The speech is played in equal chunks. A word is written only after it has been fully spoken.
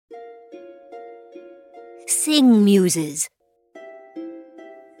Sing, Muses.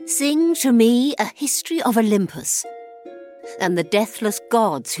 Sing to me a history of Olympus, and the deathless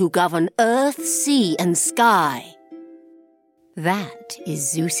gods who govern earth, sea, and sky. That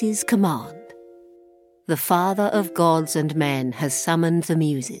is Zeus's command. The father of gods and men has summoned the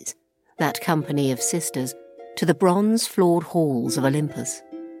Muses, that company of sisters, to the bronze-floored halls of Olympus,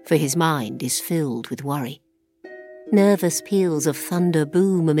 for his mind is filled with worry. Nervous peals of thunder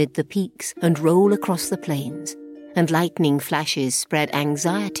boom amid the peaks and roll across the plains, and lightning flashes spread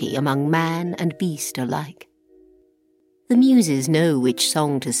anxiety among man and beast alike. The Muses know which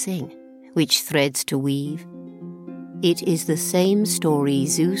song to sing, which threads to weave. It is the same story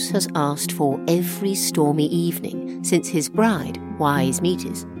Zeus has asked for every stormy evening since his bride, wise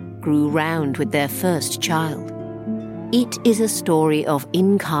Metis, grew round with their first child. It is a story of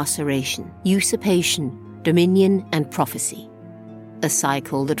incarceration, usurpation, dominion and prophecy, a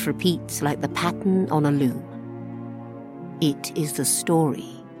cycle that repeats like the pattern on a loom. It is the story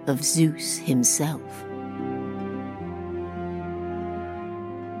of Zeus himself.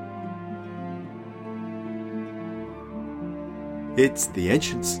 It's The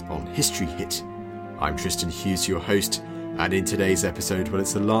Ancients on History Hit. I'm Tristan Hughes, your host, and in today's episode, well,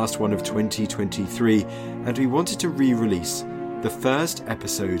 it's the last one of 2023, and we wanted to re-release the first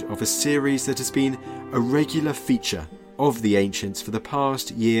episode of a series that has been a regular feature of The Ancients for the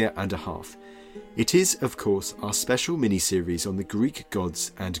past year and a half. It is, of course, our special mini-series on the Greek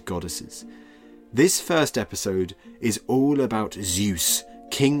gods and goddesses. This first episode is all about Zeus,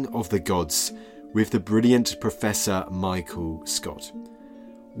 king of the gods, with the brilliant Professor Michael Scott.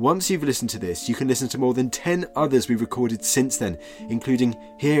 Once you've listened to this, you can listen to more than 10 others we've recorded since then, including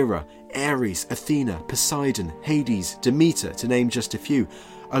Hera, Ares, Athena, Poseidon, Hades, Demeter, to name just a few,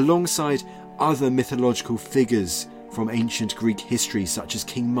 alongside other mythological figures from ancient Greek history such as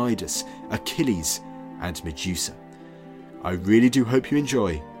King Midas, Achilles, and Medusa. I really do hope you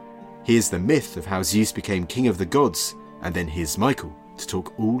enjoy. Here's the myth of how Zeus became king of the gods, and then here's Michael to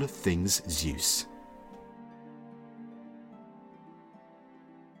talk all things Zeus.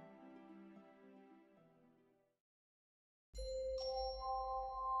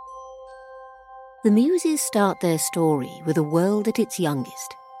 The Muses start their story with a world at its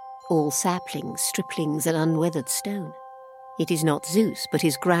youngest, all saplings, striplings, and unweathered stone. It is not Zeus, but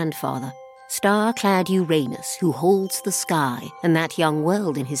his grandfather, star-clad Uranus, who holds the sky and that young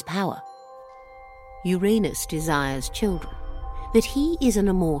world in his power. Uranus desires children, but he is an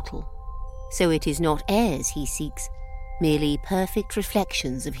immortal, so it is not heirs he seeks, merely perfect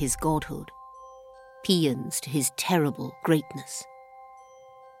reflections of his godhood, paeans to his terrible greatness.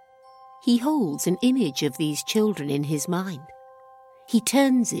 He holds an image of these children in his mind. He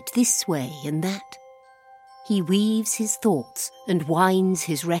turns it this way and that. He weaves his thoughts and winds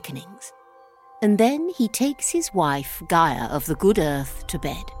his reckonings. And then he takes his wife, Gaia of the good earth, to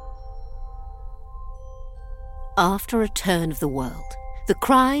bed. After a turn of the world, the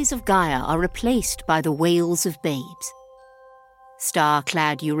cries of Gaia are replaced by the wails of babes.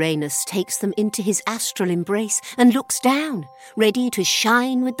 Star-clad Uranus takes them into his astral embrace and looks down, ready to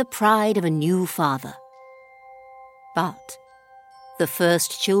shine with the pride of a new father. But the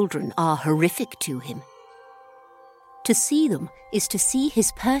first children are horrific to him. To see them is to see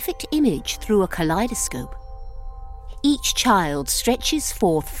his perfect image through a kaleidoscope. Each child stretches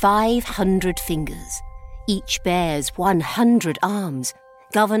forth 500 fingers. Each bears 100 arms,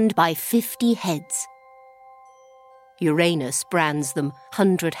 governed by 50 heads. Uranus brands them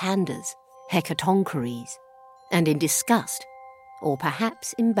 100-handers, hecatoncheires, and in disgust, or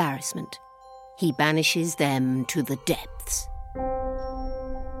perhaps embarrassment, he banishes them to the depths.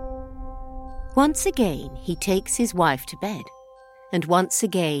 Once again he takes his wife to bed, and once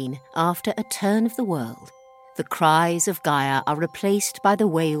again, after a turn of the world, the cries of Gaia are replaced by the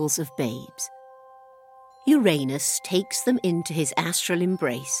wails of babes. Uranus takes them into his astral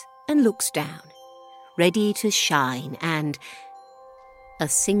embrace and looks down, ready to shine, and a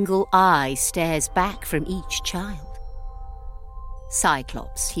single eye stares back from each child.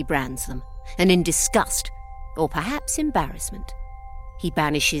 Cyclops, he brands them, and in disgust, or perhaps embarrassment, he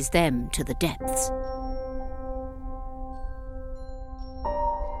banishes them to the depths.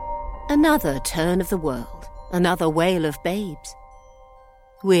 Another turn of the world, another wail of babes.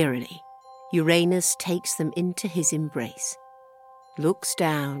 Wearily, Uranus takes them into his embrace, looks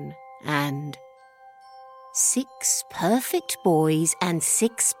down, and 6 perfect boys and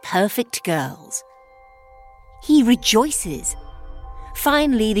 6 perfect girls. He rejoices.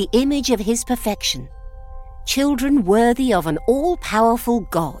 Finally, the image of his perfection. Children worthy of an all-powerful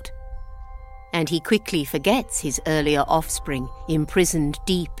god. And he quickly forgets his earlier offspring, imprisoned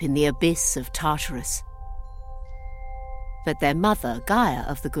deep in the abyss of Tartarus. but their mother, Gaia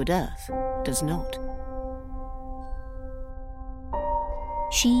of the good earth, does not.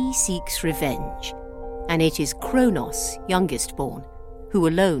 She seeks revenge, and it is Kronos, youngest born, who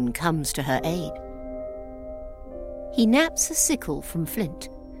alone comes to her aid. He naps a sickle from flint,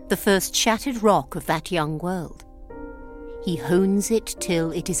 the first shattered rock of that young world. He hones it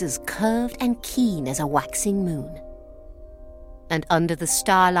till it is as curved and keen as a waxing moon. And under the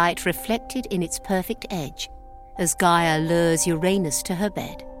starlight reflected in its perfect edge, as Gaia lures Uranus to her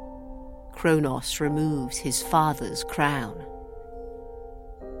bed, Kronos removes his father's crown.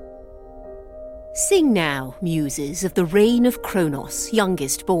 Sing now, muses, of the reign of Kronos,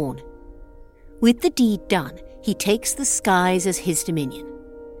 youngest born. With the deed done, he takes the skies as his dominion.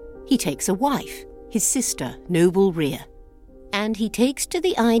 He takes a wife, his sister, noble Rhea, and he takes to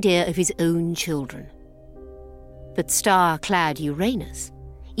the idea of his own children. But star-clad Uranus,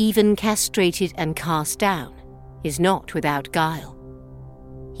 even castrated and cast down, is not without guile.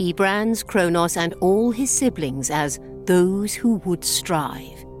 He brands Kronos and all his siblings as those who would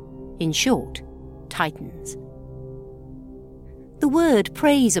strive. In short, Titans. The word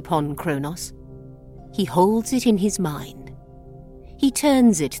preys upon Kronos. He holds it in his mind. He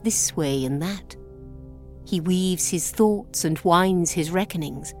turns it this way and that. He weaves his thoughts and winds his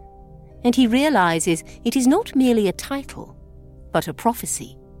reckonings, and he realizes it is not merely a title, but a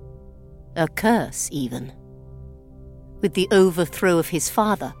prophecy. A curse, even. With the overthrow of his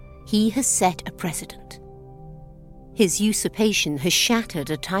father, he has set a precedent. His usurpation has shattered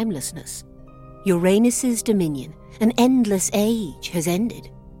a timelessness. Uranus's dominion, an endless age, has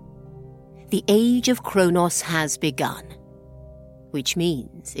ended. The age of Kronos has begun, which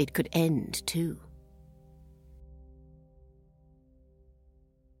means it could end too.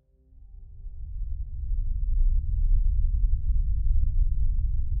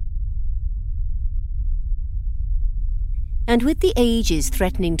 And with the ages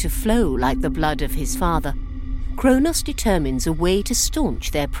threatening to flow like the blood of his father, Kronos determines a way to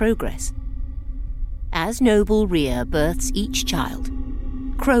staunch their progress. As noble Rhea births each child,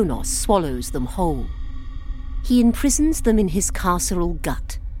 Kronos swallows them whole. He imprisons them in his carceral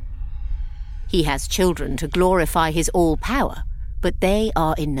gut. He has children to glorify his all-power, but they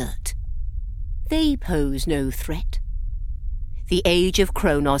are inert. They pose no threat. The age of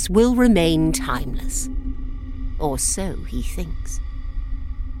Kronos will remain timeless. Or so he thinks.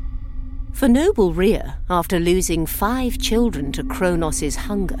 For noble Rhea, after losing 5 children to Kronos'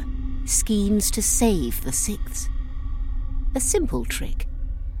 hunger, schemes to save the 6th. A simple trick.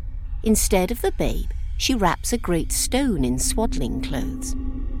 Instead of the babe, she wraps a great stone in swaddling clothes.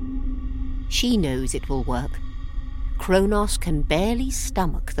 She knows it will work. Kronos can barely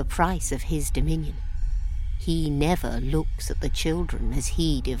stomach the price of his dominion. He never looks at the children as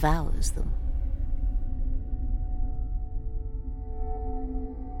he devours them.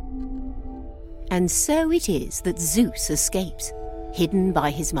 And so it is that Zeus escapes, hidden by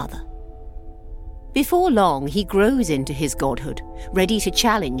his mother. Before long, he grows into his godhood, ready to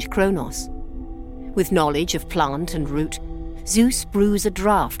challenge Kronos. With knowledge of plant and root, Zeus brews a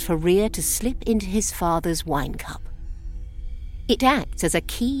draught for Rhea to slip into his father's wine cup. It acts as a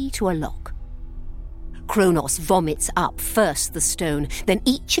key to a lock. Kronos vomits up first the stone, then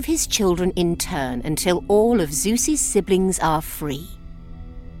each of his children in turn, until all of Zeus's siblings are free.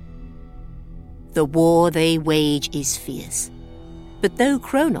 The war they wage is fierce. But though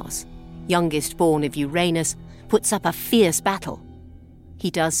Kronos, youngest born of Uranus, puts up a fierce battle,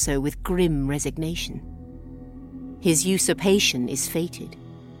 he does so with grim resignation. His usurpation is fated.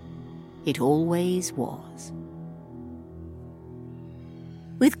 It always was.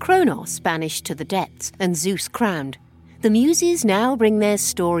 With Kronos banished to the depths and Zeus crowned, the Muses now bring their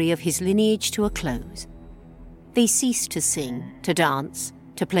story of his lineage to a close. They cease to sing, to dance,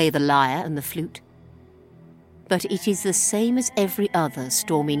 to play the lyre and the flute. But it is the same as every other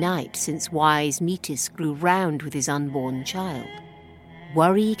stormy night since wise Metis grew round with his unborn child.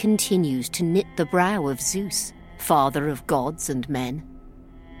 Worry continues to knit the brow of Zeus, father of gods and men.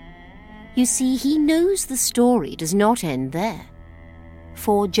 You see, he knows the story does not end there.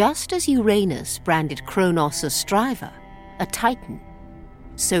 For just as Uranus branded Kronos a striver, a titan,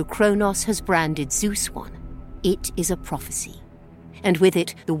 so Kronos has branded Zeus one. It is a prophecy. And with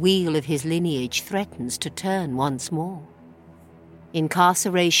it, the wheel of his lineage threatens to turn once more.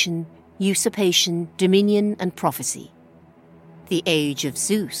 Incarceration, usurpation, dominion, and prophecy. The age of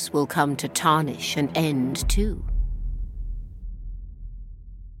Zeus will come to tarnish and end too.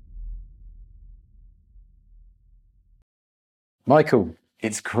 Michael,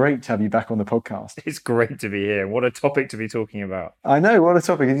 It's great to have you back on the podcast. It's great to be here. What a topic to be talking about. I know, what a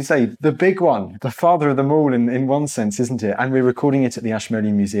topic. As you say, the big one, the father of them all in one sense, isn't it? And we're recording it at the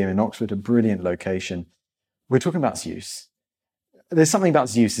Ashmolean Museum in Oxford, a brilliant location. We're talking about Zeus. There's something about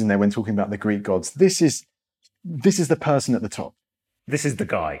Zeus, isn't there, when talking about the Greek gods? This is the person at the top. This is the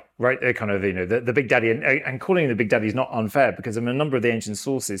guy, right? They're kind of, the big daddy, and calling him the big daddy is not unfair, because a number of the ancient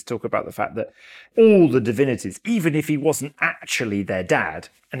sources talk about the fact that all the divinities, even if he wasn't actually their dad,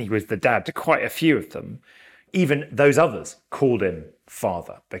 and he was the dad to quite a few of them, even those others called him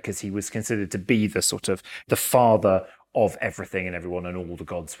father, because he was considered to be the sort of the father of everything and everyone, and all the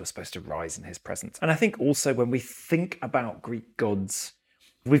gods were supposed to rise in his presence. And I think also when we think about Greek gods,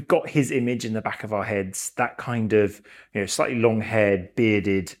 we've got his image in the back of our heads, that kind of, slightly long-haired,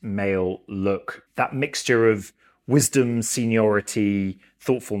 bearded male look, that mixture of wisdom, seniority,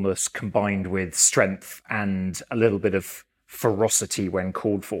 thoughtfulness, combined with strength and a little bit of ferocity when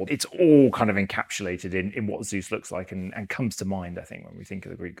called for. It's all kind of encapsulated in what Zeus looks like and comes to mind, I think, when we think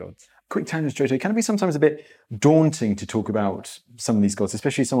of the Greek gods. Quick tangent, Jojo. Can it be sometimes a bit daunting to talk about some of these gods,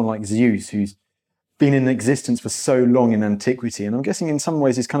 especially someone like Zeus, who's been in existence for so long in antiquity, and I'm guessing in some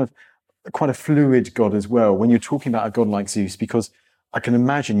ways is kind of quite a fluid god as well when you're talking about a god like Zeus, because I can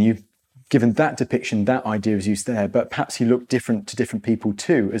imagine you've given that depiction, that idea of Zeus there, but perhaps he looked different to different people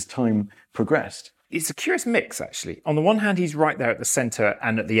too as time progressed. It's a curious mix, actually. On the one hand, he's right there at the center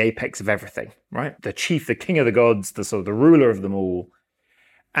and at the apex of everything, right? The chief, the king of the gods, the sort of the ruler of them all.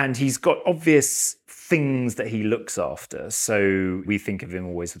 And he's got obvious things that he looks after. So we think of him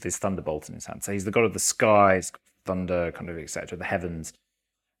always with his thunderbolt in his hand. So he's the god of the skies, thunder, kind of, etc., the heavens.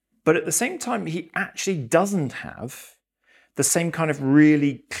 But at the same time, he actually doesn't have the same kind of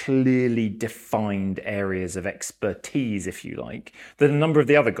really clearly defined areas of expertise, if you like, that a number of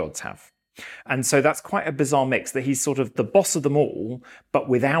the other gods have. And so that's quite a bizarre mix, that he's sort of the boss of them all, but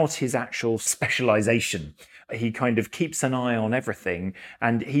without his actual specialization. He kind of keeps an eye on everything,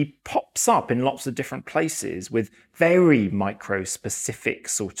 and he pops up in lots of different places with very micro-specific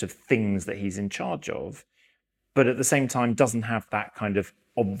sort of things that he's in charge of, but at the same time doesn't have that kind of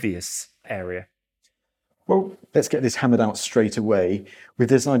obvious area. Well, let's get this hammered out straight away with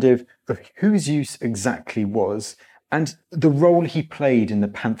this idea of who Zeus exactly was and the role he played in the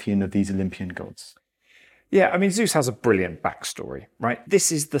pantheon of these Olympian gods. Yeah, I mean, Zeus has a brilliant backstory, right?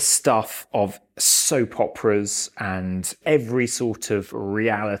 This is the stuff of soap operas and every sort of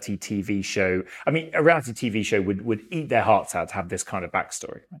reality TV show. I mean, a reality TV show would eat their hearts out to have this kind of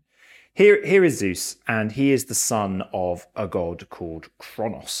backstory. Here is Zeus, and he is the son of a god called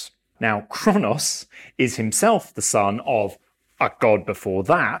Kronos. Now, Kronos is himself the son of a god before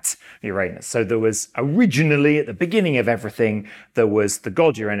that, Uranus. So there was originally, at the beginning of everything, there was the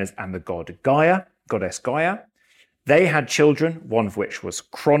god Uranus and the god Gaia, goddess Gaia. They had children, one of which was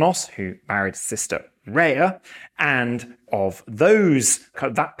Kronos, who married his sister Rhea, and of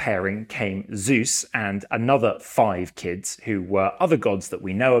that pairing came Zeus and another 5 kids who were other gods that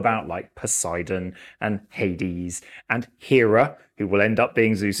we know about, like Poseidon and Hades and Hera, who will end up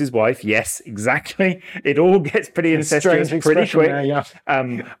being Zeus's wife. Yes, exactly. It all gets pretty incestuous pretty quick, there, yeah.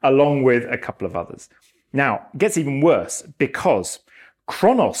 Along with a couple of others. Now, it gets even worse because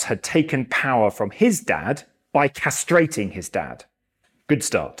Kronos had taken power from his dad by castrating his dad. Good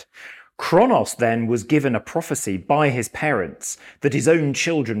start. Kronos then was given a prophecy by his parents that his own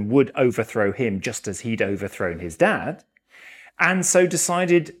children would overthrow him just as he'd overthrown his dad, and so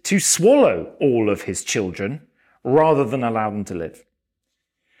decided to swallow all of his children rather than allow them to live.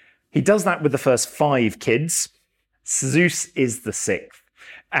 He does that with the first 5 kids. Zeus is the 6th.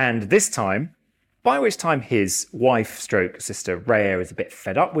 And this time, by which time his wife/sister Rhea is a bit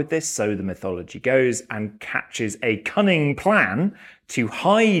fed up with this, so the mythology goes, and catches a cunning plan to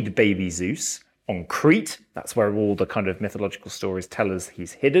hide baby Zeus on Crete. That's where all the kind of mythological stories tell us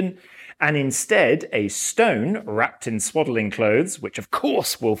he's hidden. And instead, a stone wrapped in swaddling clothes, which of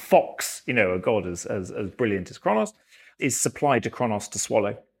course will fox, a god as brilliant as Kronos, is supplied to Kronos to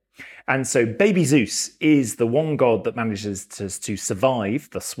swallow. And so baby Zeus is the one god that manages to survive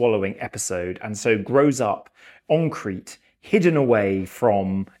the swallowing episode, and so grows up on Crete, hidden away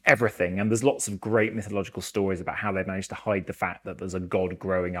from everything. And there's lots of great mythological stories about how they managed to hide the fact that there's a god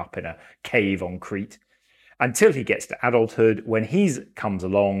growing up in a cave on Crete, until he gets to adulthood, when he comes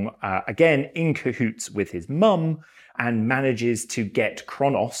along, again in cahoots with his mum, and manages to get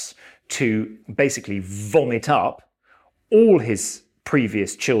Kronos to basically vomit up all his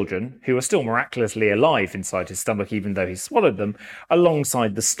previous children, who are still miraculously alive inside his stomach, even though he swallowed them,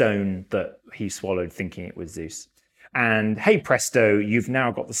 alongside the stone that he swallowed, thinking it was Zeus. And hey presto, you've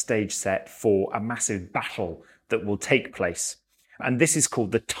now got the stage set for a massive battle that will take place. And this is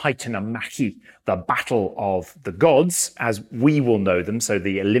called the Titanomachy, the battle of the gods, as we will know them. So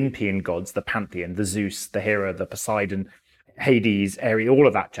the Olympian gods, the pantheon, the Zeus, the Hera, the Poseidon, Hades, Ares, all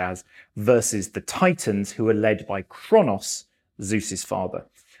of that jazz, versus the Titans, who are led by Kronos, Zeus's father.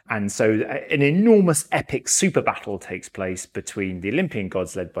 And so an enormous epic super battle takes place between the Olympian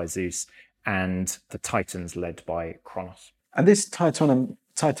gods led by Zeus and the Titans led by Kronos. And this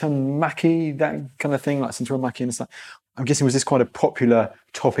Titanomachy, that kind of thing, like Centauromachy and stuff, I'm guessing was this quite a popular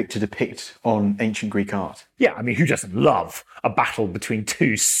topic to depict on ancient Greek art? Yeah, I mean, who doesn't love a battle between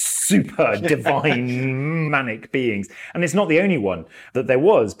two super divine manic beings? And it's not the only one that there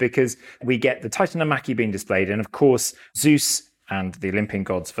was, because we get the Titanomachy being displayed, and of course, Zeus and the Olympian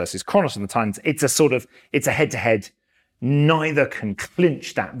gods versus Kronos and the Titans. It's a head-to-head. Neither can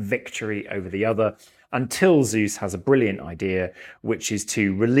clinch that victory over the other until Zeus has a brilliant idea, which is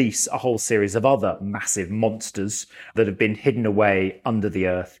to release a whole series of other massive monsters that have been hidden away under the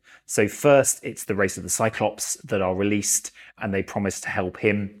earth. So first, it's the race of the Cyclops that are released, and they promise to help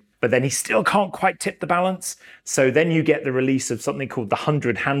him. But then he still can't quite tip the balance. So then you get the release of something called the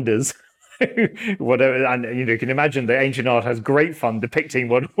 100-handers, whatever, and you can imagine that ancient art has great fun depicting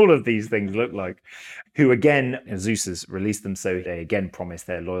what all of these things look like, who again, Zeus has released them, so they again promise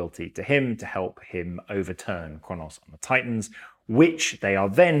their loyalty to him to help him overturn Kronos on the Titans, which they are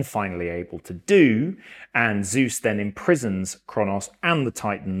then finally able to do, and Zeus then imprisons Kronos and the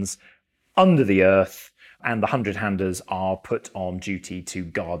Titans under the earth, and the 100-handers are put on duty to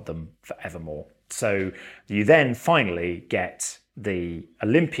guard them forevermore. So you then finally get the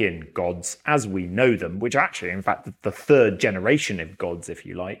Olympian gods as we know them, which are actually, in fact, the third generation of gods, if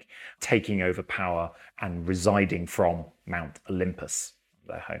you like, taking over power and residing from Mount Olympus,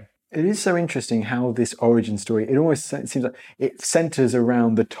 their home. It is so interesting how this origin story, it almost seems like it centres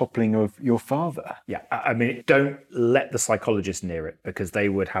around the toppling of your father. Yeah, I mean, don't let the psychologists near it, because they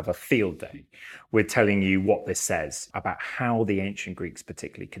would have a field day with telling you what this says about how the ancient Greeks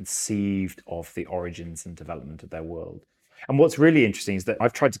particularly conceived of the origins and development of their world. And what's really interesting is that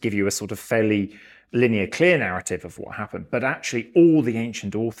I've tried to give you a sort of fairly linear, clear narrative of what happened, but actually all the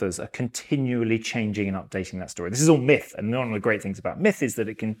ancient authors are continually changing and updating that story. This is all myth, and one of the great things about myth is that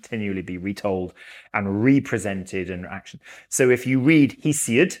it can continually be retold and represented in action. So if you read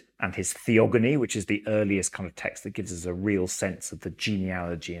Hesiod and his Theogony, which is the earliest kind of text that gives us a real sense of the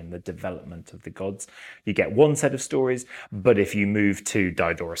genealogy and the development of the gods, you get one set of stories. But if you move to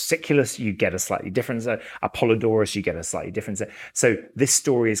Diodorus Siculus, you get a slightly different set. Apollodorus, you get a slightly different set. So this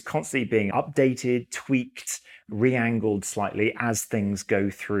story is constantly being updated, tweaked, re-angled slightly as things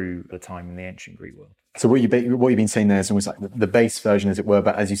go through the time in the ancient Greek world. So what you've been saying there is almost like the base version, as it were,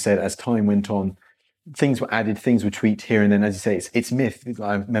 but as you said, as time went on, things were added, things were tweaked here and then. As you say, it's myth.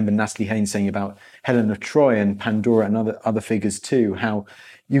 I remember Natalie Haynes saying about Helen of Troy and Pandora and other figures too, how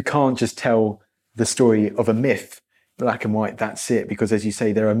you can't just tell the story of a myth, black and white, that's it. Because as you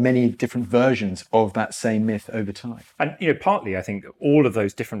say, there are many different versions of that same myth over time. And, partly I think all of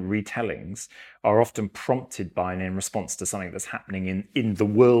those different retellings are often prompted by and in response to something that's happening in the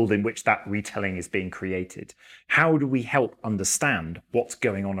world in which that retelling is being created. How do we help understand what's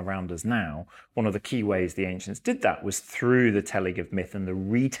going on around us now? One of the key ways the ancients did that was through the telling of myth and the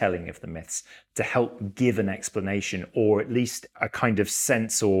retelling of the myths to help give an explanation, or at least a kind of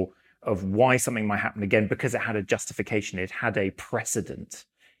sense of why something might happen again, because it had a justification, it had a precedent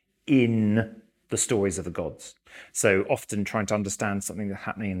in the stories of the gods. So often trying to understand something that's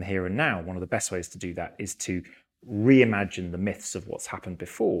happening in the here and now, one of the best ways to do that is to reimagine the myths of what's happened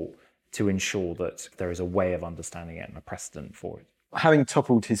before to ensure that there is a way of understanding it and a precedent for it. Having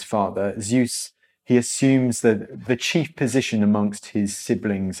toppled his father, Zeus, he assumes the chief position amongst his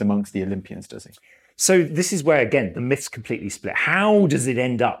siblings, amongst the Olympians, does he? So this is where, again, the myths completely split. How does it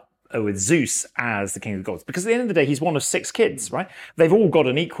end up with Zeus as the king of the gods? Because at the end of the day, he's one of 6 kids, right? They've all got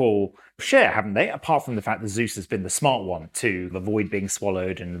an equal share, haven't they? Apart from the fact that Zeus has been the smart one to avoid being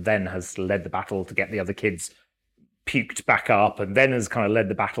swallowed, and then has led the battle to get the other kids puked back up, and then has kind of led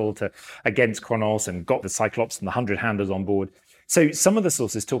the battle against Kronos and got the Cyclops and the 100-handers on board. So some of the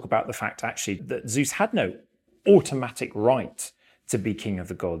sources talk about the fact actually that Zeus had no automatic right to be king of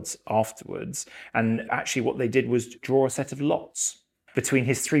the gods afterwards. And actually what they did was draw a set of lots between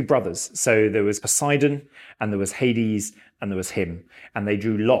his 3 brothers. So there was Poseidon, and there was Hades, and there was him. And they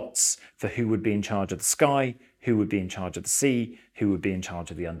drew lots for who would be in charge of the sky, who would be in charge of the sea, who would be in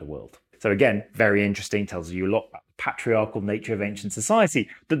charge of the underworld. So again, very interesting, tells you a lot about the patriarchal nature of ancient society,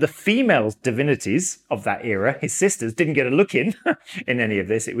 that the female divinities of that era, his sisters, didn't get a look in any of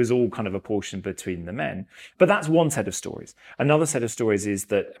this. It was all kind of apportioned between the men. But that's one set of stories. Another set of stories is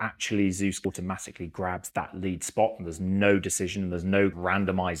that actually Zeus automatically grabs that lead spot and there's no decision, there's no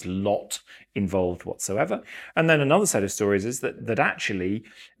randomized lot involved whatsoever. And then another set of stories is that actually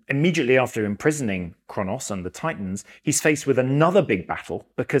immediately after imprisoning Kronos and the Titans, he's faced with another big battle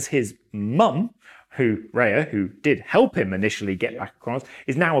because his mum, Rhea, who did help him initially get back at Kronos,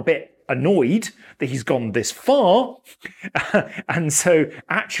 is now a bit annoyed that he's gone this far and so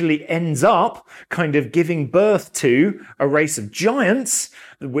actually ends up kind of giving birth to a race of giants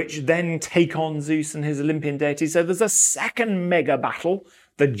which then take on Zeus and his Olympian deities. So there's a second mega battle,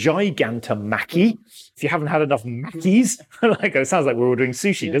 the Gigantomachy. If you haven't had enough macchies, like it sounds like we're ordering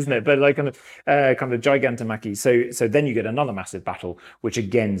sushi, doesn't it? But like kind of Gigantomachy. So then you get another massive battle, which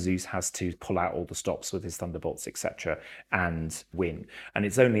again Zeus has to pull out all the stops with his thunderbolts, etc., and win. And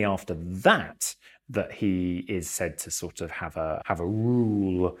it's only after that he is said to sort of have a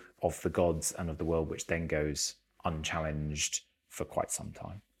rule of the gods and of the world, which then goes unchallenged for quite some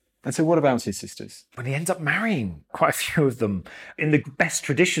time. And so what about his sisters? When he ends up marrying quite a few of them in the best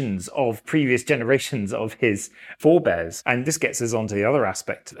traditions of previous generations of his forebears. And this gets us onto the other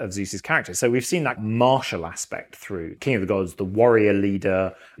aspect of Zeus's character. So we've seen that martial aspect through King of the Gods, the warrior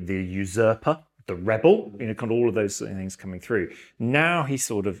leader, the usurper, the rebel, kind of all of those things coming through. Now he's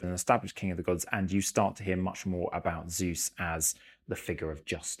sort of an established King of the Gods, and you start to hear much more about Zeus as the figure of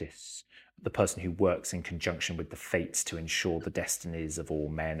justice, the person who works in conjunction with the fates to ensure the destinies of all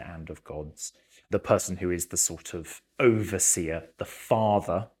men and of gods, the person who is the sort of overseer, the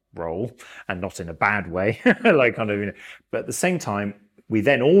father role, and not in a bad way, like kind of, but at the same time, we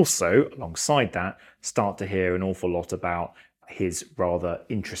then also, alongside that, start to hear an awful lot about his rather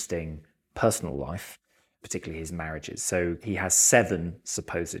interesting personal life, particularly his marriages. So he has 7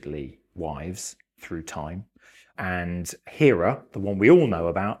 supposedly wives through time. And Hera, the one we all know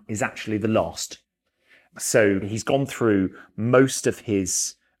about, is actually the last. So he's gone through most of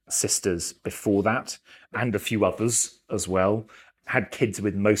his sisters before that, and a few others as well, had kids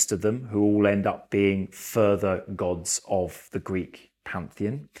with most of them, who all end up being further gods of the Greek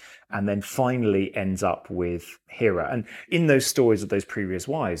pantheon, and then finally ends up with Hera. And in those stories of those previous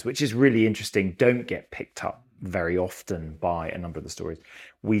wives, which is really interesting, don't get picked up very often by a number of the stories,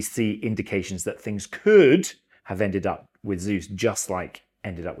 we see indications that things could have ended up with Zeus just like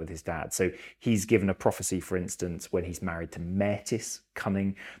ended up with his dad. So he's given a prophecy, for instance, when he's married to Metis,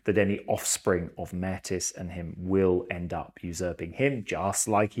 cunning, that any offspring of Metis and him will end up usurping him, just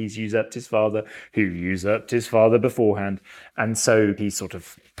like he's usurped his father, who usurped his father beforehand. And so he sort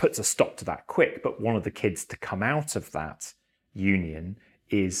of puts a stop to that quick. But one of the kids to come out of that union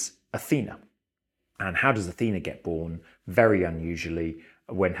is Athena. And how does Athena get born? Very unusually,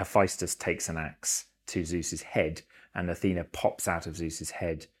 when Hephaestus takes an axe to Zeus's head, and Athena pops out of Zeus's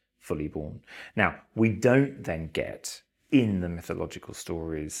head fully born. Now, we don't then get in the mythological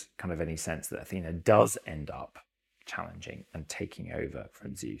stories kind of any sense that Athena does end up challenging and taking over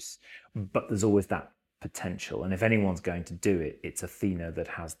from Zeus, but there's always that potential. And if anyone's going to do it, it's Athena that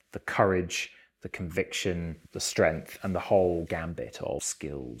has the courage, the conviction, the strength, and the whole gambit of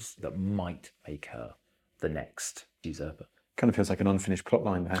skills that might make her the next usurper. Kind of feels like an unfinished plot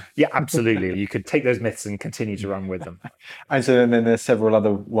line there. Yeah, absolutely. You could take those myths and continue to run with them. And so then there's several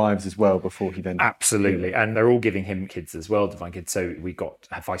other wives as well before he then... Absolutely. And they're all giving him kids as well, divine kids. So we got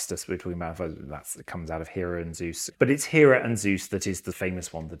Hephaestus, we're talking about, that comes out of Hera and Zeus. But it's Hera and Zeus that is the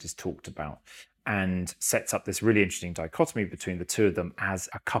famous one that is talked about, and sets up this really interesting dichotomy between the two of them as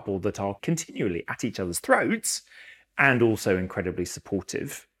a couple that are continually at each other's throats and also incredibly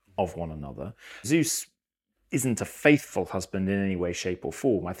supportive of one another. Zeus isn't a faithful husband in any way, shape or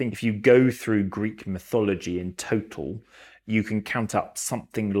form. I think if you go through Greek mythology in total, you can count up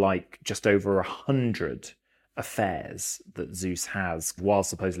something like just over 100 affairs that Zeus has while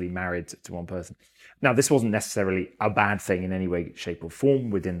supposedly married to one person. Now, this wasn't necessarily a bad thing in any way, shape or form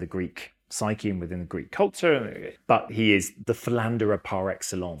within the Greek psyche and within the Greek culture, but he is the philanderer par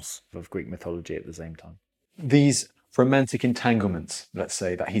excellence of Greek mythology at the same time. These romantic entanglements, let's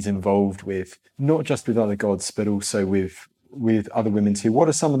say, that he's involved with, not just with other gods, but also with other women too. What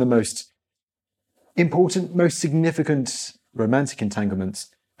are some of the most important, most significant romantic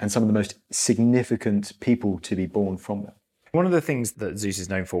entanglements and some of the most significant people to be born from them? One of the things that Zeus is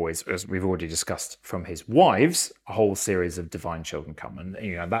known for is, as we've already discussed from his wives, a whole series of divine children come.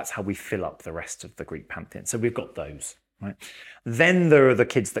 And that's how we fill up the rest of the Greek pantheon. So we've got those. Right. Then there are the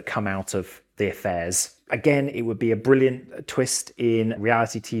kids that come out of the affairs Again, it would be a brilliant twist in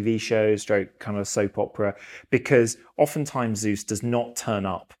reality TV shows, stroke kind of soap opera, because oftentimes Zeus does not turn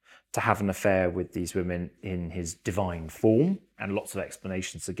up to have an affair with these women in his divine form. And lots of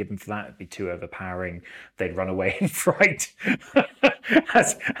explanations are given for that. It'd be too overpowering. They'd run away in fright,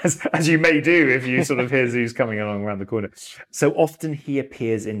 as you may do if you sort of hear Zeus coming along around the corner. So often he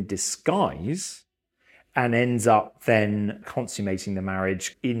appears in disguise and ends up then consummating the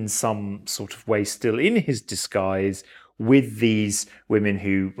marriage in some sort of way, still in his disguise, with these women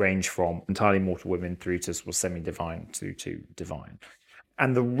who range from entirely mortal women through to sort of semi-divine through to divine.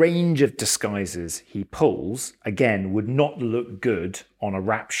 And the range of disguises he pulls, again, would not look good on a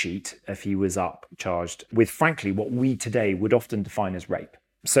rap sheet if he was up charged with, frankly, what we today would often define as rape.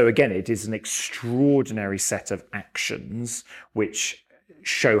 So again, it is an extraordinary set of actions which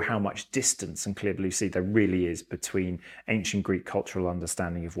show how much distance and clear blue sea there really is between ancient Greek cultural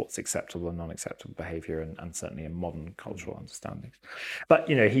understanding of what's acceptable and non-acceptable behavior, and certainly in modern cultural understandings. But,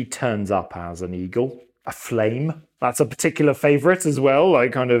 he turns up as an eagle, a flame. That's a particular favorite as well,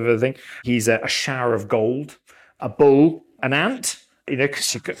 like kind of a thing. He's a shower of gold, a bull, an ant,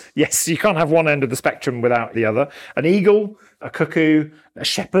 because you can't have one end of the spectrum without the other. An eagle, a cuckoo, a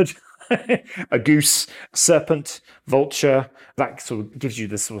shepherd, a goose, serpent, vulture. That sort of gives you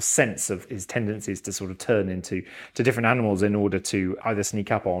this sort of sense of his tendencies to sort of turn into different animals in order to either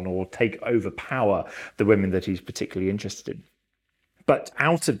sneak up on or overpower the women that he's particularly interested in. But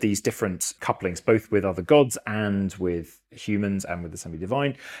out of these different couplings, both with other gods and with humans and with the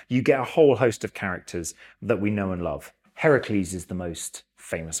semi-divine, you get a whole host of characters that we know and love. Heracles is the most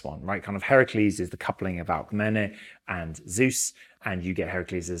famous one, right? Kind of Heracles is the coupling of Alcmene and Zeus, and you get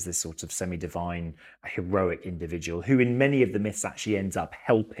Heracles as this sort of semi-divine, heroic individual who in many of the myths actually ends up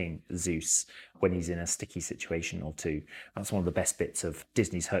helping Zeus when he's in a sticky situation or two. That's one of the best bits of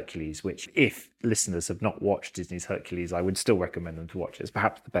Disney's Hercules, which if listeners have not watched Disney's Hercules, I would still recommend them to watch. It's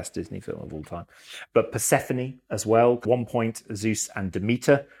perhaps the best Disney film of all time. But Persephone as well. At one point, Zeus and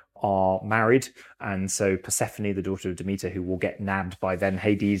Demeter are married, and so Persephone, the daughter of Demeter, who will get nabbed by then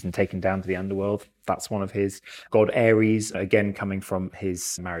Hades and taken down to the underworld, that's one of his. God Ares, again coming from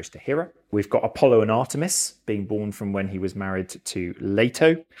his marriage to Hera. We've got Apollo and Artemis being born from when he was married to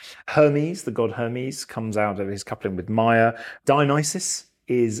Leto. Hermes, the god Hermes, comes out of his coupling with Maia. Dionysus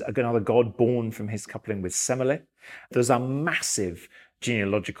is another god born from his coupling with Semele. There's a massive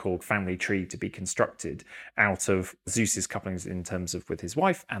genealogical family tree to be constructed out of Zeus's couplings in terms of with his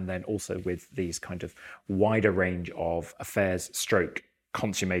wife, and then also with these kind of wider range of affairs stroke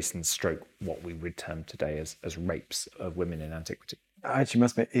consummations stroke what we would term today as rapes of women in antiquity. I actually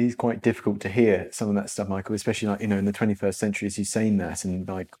must admit, it is quite difficult to hear some of that stuff, Michael, especially like, in the 21st century, as you're saying that, and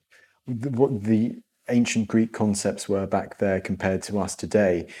like what the ancient Greek concepts were back there compared to us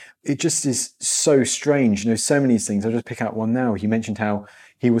today. It just is so strange. So many things. I'll just pick out one now. You mentioned how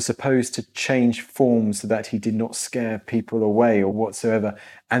he was supposed to change forms so that he did not scare people away or whatsoever.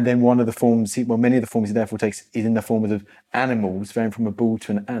 And then one of the forms, many of the forms he therefore takes is in the form of animals, varying from a bull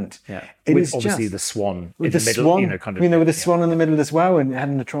to an ant. Yeah, it with is obviously just, the swan with in the the middle, swan, with the yeah. swan in the middle as well, and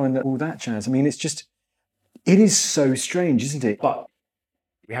having to try and all that jazz. I mean, it is so strange, isn't it? But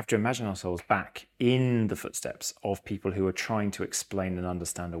we have to imagine ourselves back in the footsteps of people who are trying to explain and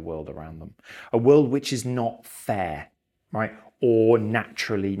understand a world around them. A world which is not fair, right? Or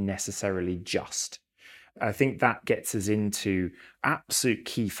naturally necessarily just. I think that gets us into absolute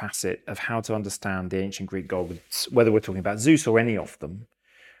key facet of how to understand the ancient Greek gods, whether we're talking about Zeus or any of them,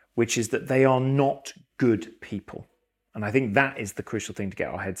 which is that they are not good people. And I think that is the crucial thing to get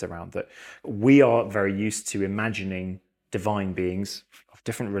our heads around, that we are very used to imagining divine beings of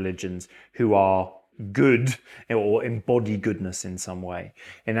different religions who are good or embody goodness in some way.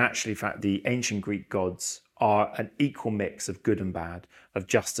 In actually fact, the ancient Greek gods are an equal mix of good and bad, of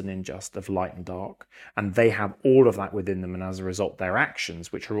just and unjust, of light and dark. And they have all of that within them. And as a result, their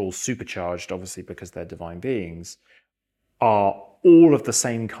actions, which are all supercharged, obviously, because they're divine beings, are all of the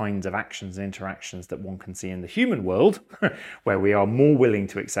same kinds of actions and interactions that one can see in the human world, where we are more willing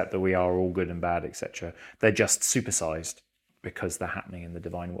to accept that we are all good and bad, etc. They're just supersized because they're happening in the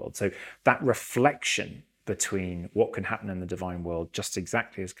divine world. So that reflection between what can happen in the divine world just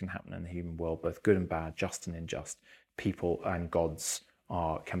exactly as can happen in the human world, both good and bad, just and unjust, people and gods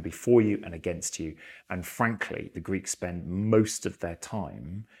can be for you and against you. And frankly, the Greeks spend most of their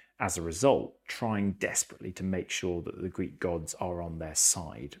time, as a result, trying desperately to make sure that the Greek gods are on their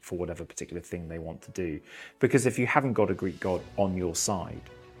side for whatever particular thing they want to do. Because if you haven't got a Greek god on your side,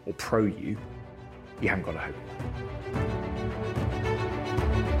 or pro you, you haven't got a hope.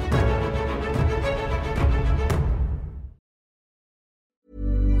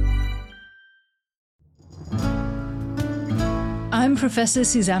 I'm Professor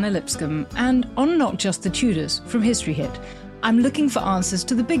Susanna Lipscomb, and on Not Just the Tudors from History Hit, I'm looking for answers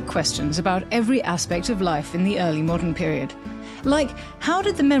to the big questions about every aspect of life in the early modern period. Like, how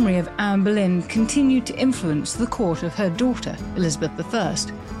did the memory of Anne Boleyn continue to influence the court of her daughter, Elizabeth I?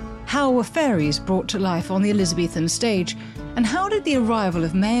 How were fairies brought to life on the Elizabethan stage? And how did the arrival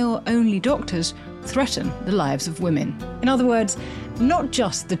of male-only doctors threaten the lives of women? In other words, not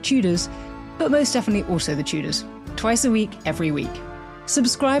just the Tudors, but most definitely also the Tudors. Twice a week, every week.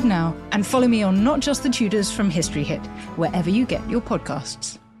 Subscribe now and follow me on Not Just the Tudors from History Hit, wherever you get your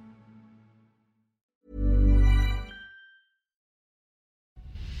podcasts.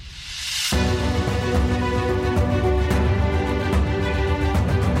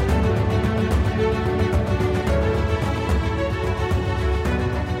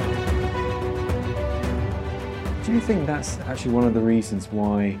 Do you think that's actually one of the reasons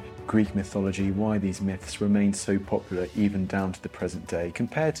why Greek mythology, why these myths remain so popular even down to the present day,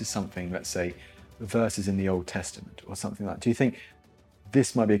 compared to something, let's say, verses in the Old Testament or something like that? Do you think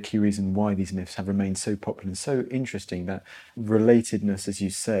this might be a key reason why these myths have remained so popular and so interesting, that relatedness, as you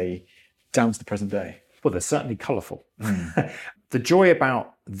say, down to the present day? Well, they're certainly colourful. The joy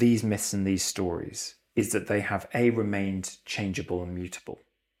about these myths and these stories is that they have remained changeable and mutable.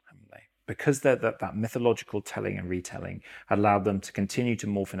 Because that mythological telling and retelling allowed them to continue to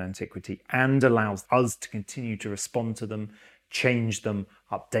morph in antiquity and allows us to continue to respond to them, change them,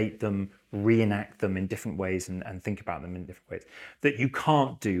 update them, reenact them in different ways and think about them in different ways, that you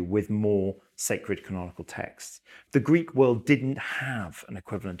can't do with more sacred canonical texts. The Greek world didn't have an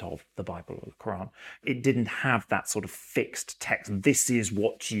equivalent of the Bible or the Quran. It didn't have that sort of fixed text. This is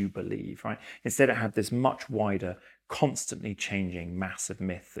what you believe, right? Instead, it had this much wider, constantly changing massive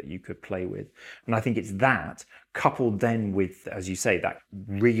myth that you could play with. And I think it's that, coupled then with, as you say, that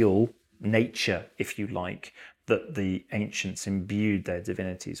real nature, if you like, that the ancients imbued their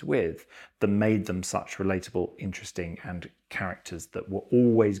divinities with, that made them such relatable, interesting, and characters that were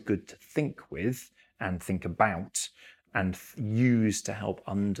always good to think with and think about and use to help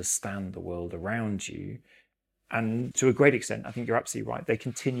understand the world around you. And to a great extent, I think you're absolutely right, they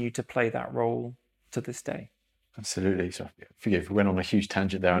continue to play that role to this day. Absolutely. So, forgive, we went on a huge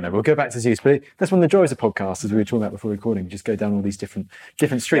tangent there. I know. We'll go back to Zeus, but that's one of the joys of podcasts, as we were talking about before recording. We just go down all these different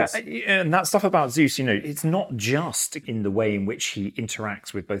streets. Yeah, and that stuff about Zeus, it's not just in the way in which he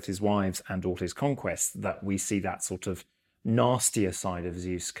interacts with both his wives and all his conquests that we see that sort of nastier side of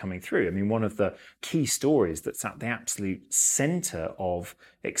Zeus coming through. I mean, one of the key stories that's at the absolute centre of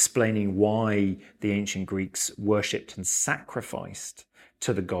explaining why the ancient Greeks worshipped and sacrificed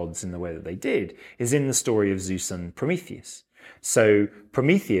to the gods in the way that they did is in the story of Zeus and Prometheus. So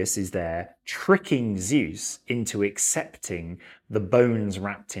Prometheus is there tricking Zeus into accepting the bones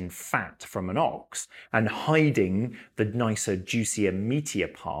wrapped in fat from an ox and hiding the nicer, juicier,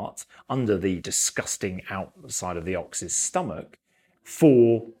 meatier part under the disgusting outside of the ox's stomach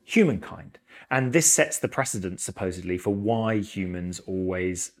for humankind. And this sets the precedent, supposedly, for why humans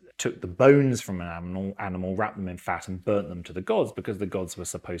always took the bones from an animal, wrapped them in fat and burnt them to the gods, because the gods were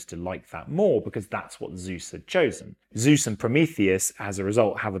supposed to like that more, because that's what Zeus had chosen. Zeus and Prometheus, as a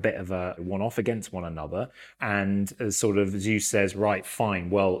result, have a bit of a one-off against one another, and sort of Zeus says, right, fine,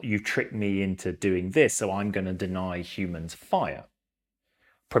 well, you've tricked me into doing this, so I'm going to deny humans fire.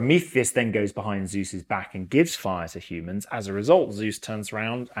 Prometheus then goes behind Zeus's back and gives fire to humans. As a result, Zeus turns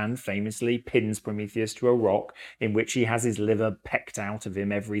around and famously pins Prometheus to a rock, in which he has his liver pecked out of him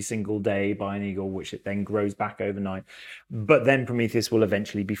every single day by an eagle, which it then grows back overnight. But then Prometheus will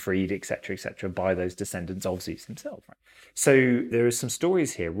eventually be freed, etc., by those descendants of Zeus himself. Right? So there are some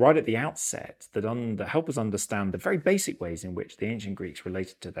stories here right at the outset that help us understand the very basic ways in which the ancient Greeks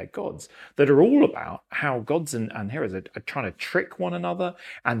related to their gods, that are all about how gods and heroes are trying to trick one another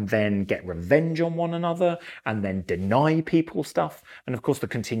and then get revenge on one another and then deny people stuff. And of course, the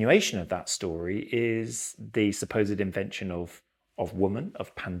continuation of that story is the supposed invention of woman,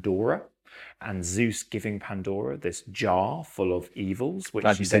 of Pandora, and Zeus giving Pandora this jar full of evils, which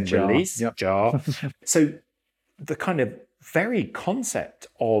she then released. Yep. Jar. So the kind of very concept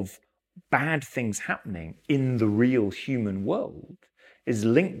of bad things happening in the real human world is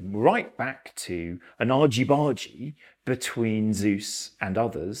linked right back to an argy-bargy between Zeus and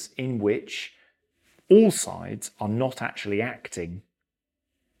others, in which all sides are not actually acting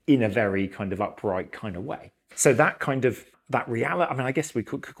in a very kind of upright kind of way. So that reality, I mean, I guess we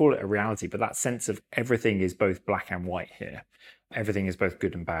could call it a reality, but that sense of everything is both black and white here. Everything is both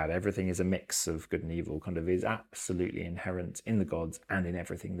good and bad. Everything is a mix of good and evil, kind of is absolutely inherent in the gods and in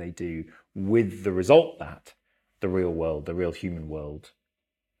everything they do, with the result that the real world, the real human world,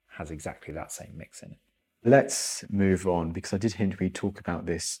 has exactly that same mix in it. Let's move on, because I did hint we talk about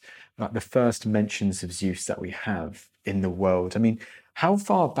this, like the first mentions of Zeus that we have in the world. I mean, how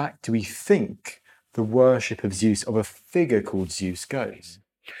far back do we think the worship of Zeus, of a figure called Zeus, goes?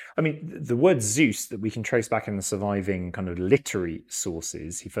 I mean, the word Zeus that we can trace back in the surviving kind of literary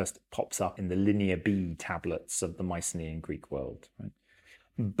sources, he first pops up in the Linear B tablets of the Mycenaean Greek world. Right?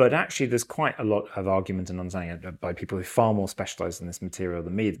 But actually, there's quite a lot of argument and understanding by people who are far more specialized in this material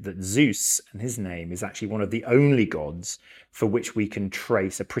than me, that Zeus and his name is actually one of the only gods for which we can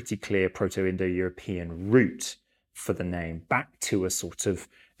trace a pretty clear Proto-Indo-European root for the name back to a sort of,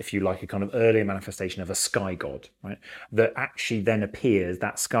 if you like, a kind of earlier manifestation of a sky god, right? That actually then appears,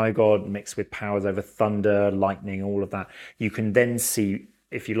 that sky god mixed with powers over thunder, lightning, all of that. You can then see,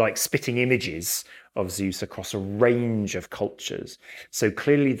 if you like, spitting images of Zeus across a range of cultures. So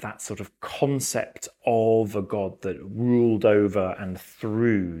clearly that sort of concept of a god that ruled over and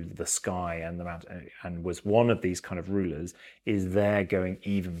through the sky and the mountain and was one of these kind of rulers is there going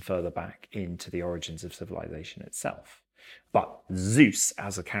even further back into the origins of civilization itself. But Zeus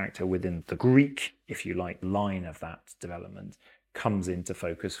as a character within the Greek, if you like, line of that development comes into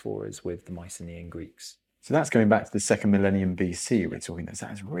focus for us with the Mycenaean Greeks. So that's going back to the 2nd millennium BC. We're talking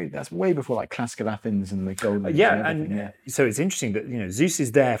that's way before like classical Athens and the Golden Age. And so it's interesting that Zeus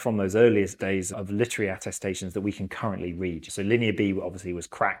is there from those earliest days of literary attestations that we can currently read. So Linear B obviously was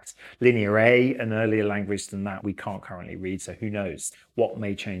cracked. Linear A, an earlier language than that, we can't currently read. So who knows what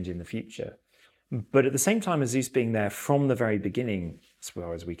may change in the future. But at the same time as Zeus being there from the very beginning, as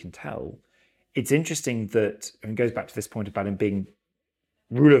far as we can tell, it's interesting that, and it goes back to this point about him being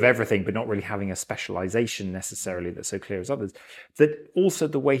ruler of everything, but not really having a specialization necessarily that's so clear as others, that also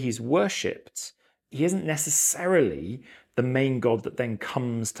the way he's worshipped, he isn't necessarily the main god that then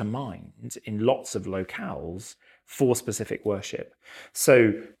comes to mind in lots of locales for specific worship.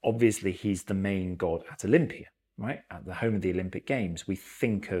 So obviously he's the main god at Olympia, right? At the home of the Olympic Games, we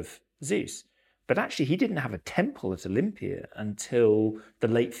think of Zeus. But actually, he didn't have a temple at Olympia until the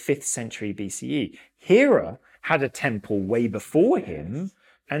late 5th century BCE. Hera had a temple way before him.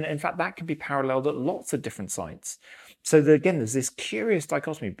 And in fact, that can be paralleled at lots of different sites. So again, there's this curious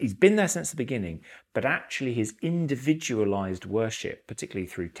dichotomy. He's been there since the beginning, but actually his individualized worship, particularly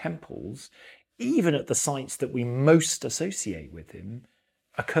through temples, even at the sites that we most associate with him,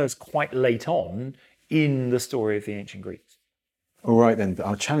 occurs quite late on in the story of the ancient Greeks. All right, then,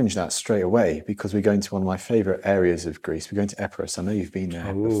 I'll challenge that straight away, because we're going to one of my favourite areas of Greece. We're going to Epirus. I know you've been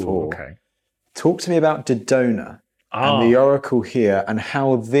there before. Okay. Talk to me about Dodona and the oracle here, and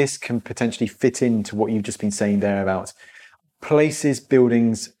how this can potentially fit into what you've just been saying there about places,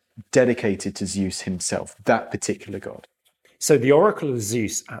 buildings dedicated to Zeus himself, that particular god. So the oracle of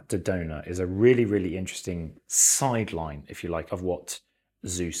Zeus at Dodona is a really, really interesting sideline, if you like, of what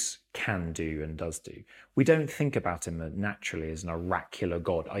Zeus can do and does do. We don't think about him naturally as an oracular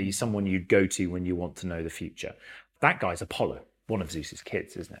god, i.e. someone you'd go to when you want to know the future. That guy's Apollo, one of Zeus's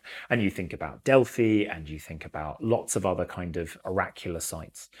kids, isn't it? And you think about Delphi, and you think about lots of other kind of oracular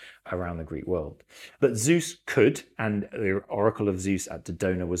sites around the Greek world. But Zeus could, and the oracle of Zeus at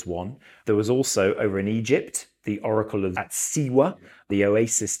Dodona was one. There was also over in Egypt, the oracle of at Siwa, the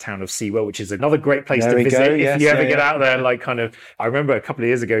oasis town of Siwa, which is another great place to visit if you ever get out there. Like I remember a couple of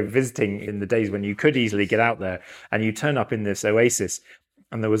years ago visiting in the days when you could easily get out there, and you turn up in this oasis.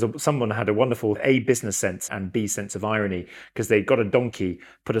 And there was someone had a wonderful A, business sense, and B, sense of irony, because they'd got a donkey,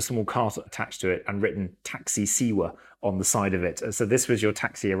 put a small cart attached to it, and written Taxi Siwa on the side of it. So this was your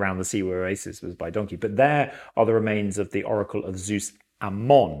taxi around the Siwa oasis, was by donkey. But there are the remains of the oracle of Zeus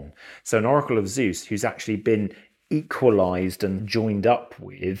Ammon. So an oracle of Zeus who's actually been equalized and joined up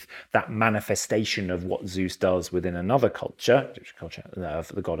with that manifestation of what Zeus does within another culture of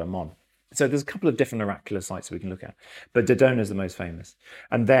the god Ammon. So there's a couple of different oracular sites we can look at, but Dodona is the most famous.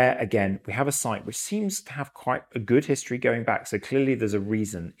 And there, again, we have a site which seems to have quite a good history going back. So clearly there's a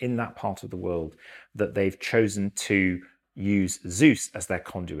reason in that part of the world that they've chosen to use Zeus as their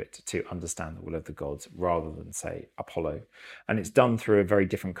conduit to understand the will of the gods rather than, say, Apollo. And it's done through a very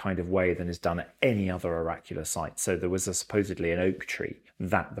different kind of way than is done at any other oracular site. So there was supposedly an oak tree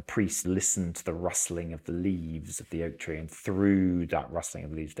that the priests listened to the rustling of the leaves of the oak tree, and through that rustling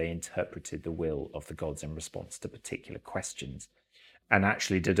of the leaves, they interpreted the will of the gods in response to particular questions. And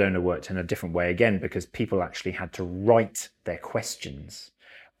actually, Dodona worked in a different way again, because people actually had to write their questions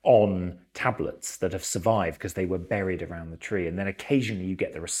on tablets that have survived because they were buried around the tree. And then occasionally you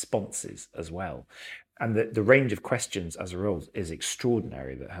get the responses as well. And the range of questions as a result is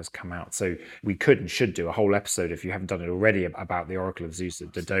extraordinary that has come out. So we could and should do a whole episode, if you haven't done it already, about the Oracle of Zeus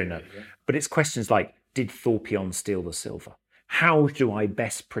at Dodona. Yeah. But it's questions like, did Thorpion steal the silver? How do I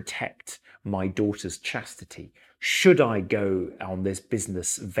best protect my daughter's chastity? Should I go on this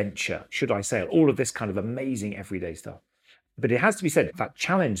business venture? Should I sail? All of this kind of amazing everyday stuff. But it has to be said, that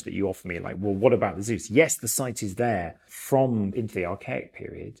challenge that you offer me, like, well, what about the Zeus? Yes, the site is there from into the Archaic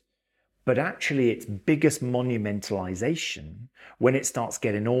period, but actually its biggest monumentalization, when it starts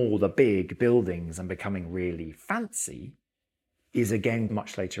getting all the big buildings and becoming really fancy, is again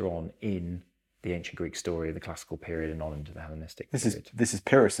much later on in the ancient Greek story, the classical period, and on into the Hellenistic period. This is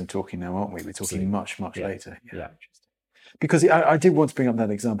Pyrrhus talking now, aren't we? We're talking much later. Yeah. Because I did want to bring up that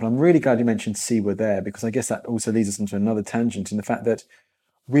example. I'm really glad you mentioned sea were there, because I guess that also leads us into another tangent in the fact that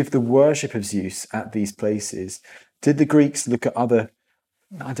with the worship of Zeus at these places, did the Greeks look at other,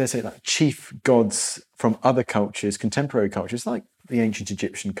 I dare say, like chief gods from other cultures, contemporary cultures, like the ancient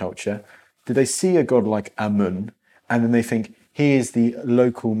Egyptian culture? Did they see a god like Amun, and then they think, he is the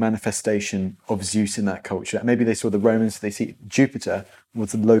local manifestation of Zeus in that culture? Maybe they saw the Romans, they see Jupiter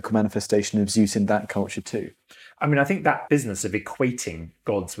was the local manifestation of Zeus in that culture too. I mean, I think that business of equating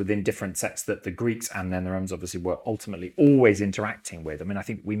gods within different sets that the Greeks and then the Romans obviously were ultimately always interacting with. I mean, I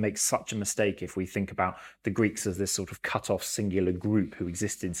think we make such a mistake if we think about the Greeks as this sort of cut-off singular group who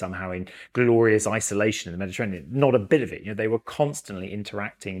existed somehow in glorious isolation in the Mediterranean. Not a bit of it. You know, they were constantly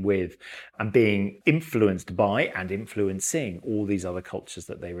interacting with and being influenced by and influencing all these other cultures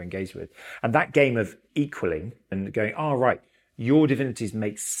that they were engaged with. And that game of equaling and going, oh, right, your divinities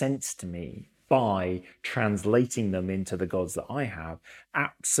make sense to me by translating them into the gods that I have,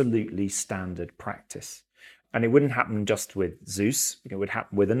 absolutely standard practice. And it wouldn't happen just with Zeus, it would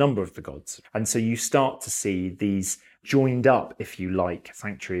happen with a number of the gods. And so you start to see these joined up, if you like,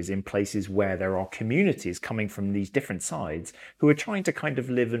 sanctuaries in places where there are communities coming from these different sides who are trying to kind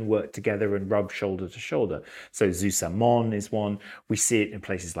of live and work together and rub shoulder to shoulder. So Zeus Ammon is one. We see it in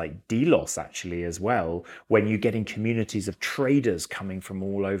places like Delos actually as well, when you're getting communities of traders coming from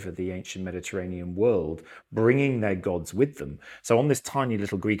all over the ancient Mediterranean world, bringing their gods with them. So on this tiny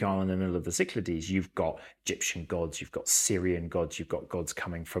little Greek island in the middle of the Cyclades, you've got Egyptian gods, you've got Syrian gods, you've got gods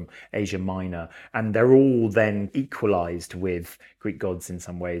coming from Asia Minor, and they're all then equalized with Greek gods in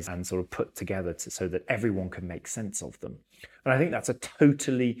some ways and sort of put together so that everyone can make sense of them. And I think that's a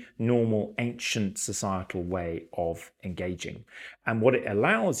totally normal, ancient societal way of engaging. And what it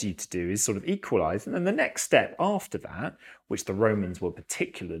allows you to do is sort of equalize. And then the next step after that, which the Romans were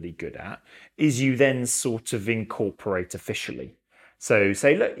particularly good at, is you then sort of incorporate officially. So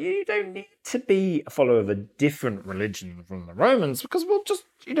say, look, you don't need to be a follower of a different religion from the Romans, because we'll just,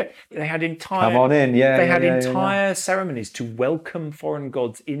 they had entire come on in, yeah. They had entire ceremonies to welcome foreign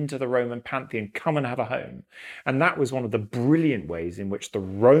gods into the Roman pantheon, come and have a home. And that was one of the brilliant ways in which the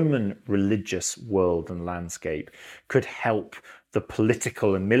Roman religious world and landscape could help the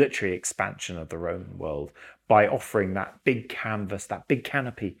political and military expansion of the Roman world by offering that big canvas, that big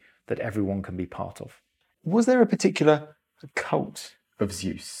canopy that everyone can be part of. Was there a particular cult of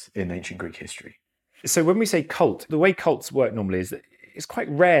Zeus in ancient Greek history? So when we say cult, the way cults work normally is that it's quite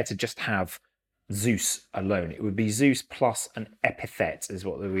rare to just have Zeus alone. It would be Zeus plus an epithet is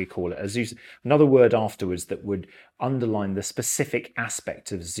what we call it. A Zeus, another word afterwards that would underline the specific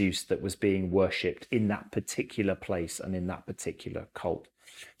aspect of Zeus that was being worshipped in that particular place and in that particular cult.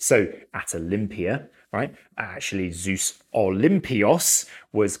 So at Olympia, right, actually Zeus Olympios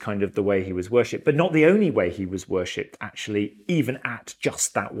was kind of the way he was worshipped, but not the only way he was worshipped, actually, even at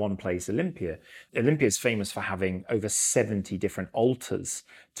just that one place, Olympia. Olympia is famous for having over 70 different altars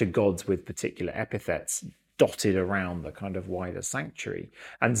to gods with particular epithets dotted around the kind of wider sanctuary.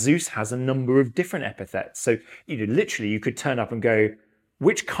 And Zeus has a number of different epithets. So, literally you could turn up and go,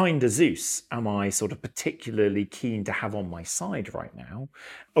 which kind of Zeus am I sort of particularly keen to have on my side right now?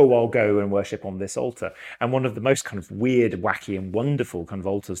 Oh, I'll go and worship on this altar. And one of the most kind of weird, wacky and wonderful kind of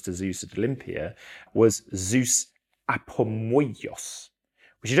altars to Zeus at Olympia was Zeus Apomoios,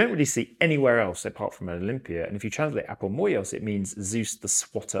 which you don't really see anywhere else apart from at Olympia. And if you translate Apomoios, it means Zeus the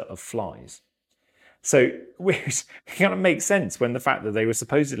swatter of flies. So it kind of makes sense when the fact that they were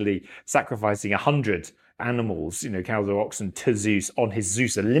supposedly sacrificing 100 animals, cows or oxen, to Zeus on his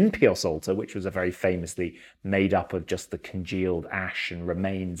Zeus Olympios altar, which was a very famously made up of just the congealed ash and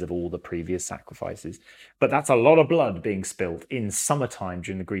remains of all the previous sacrifices. But that's a lot of blood being spilt in summertime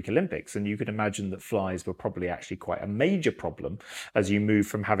during the Greek Olympics. And you could imagine that flies were probably actually quite a major problem as you move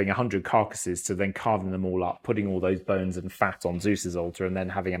from having 100 carcasses to then carving them all up, putting all those bones and fat on Zeus's altar, and then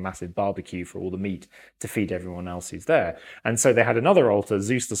having a massive barbecue for all the meat to feed everyone else who's there. And so they had another altar,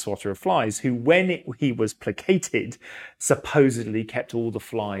 Zeus the swatter of flies, who when he was placated, supposedly kept all the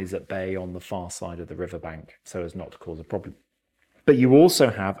flies at bay on the far side of the riverbank so as not to cause a problem. But you also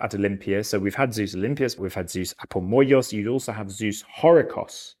have at Olympia, so we've had Zeus Olympios, we've had Zeus Apomoios, you'd also have Zeus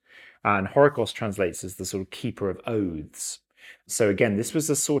Horikos. And Horikos translates as the sort of keeper of oaths. So again, this was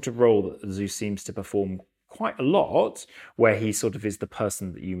the sort of role that Zeus seems to perform quite a lot, where he sort of is the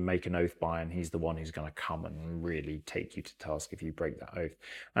person that you make an oath by, and he's the one who's going to come and really take you to task if you break that oath.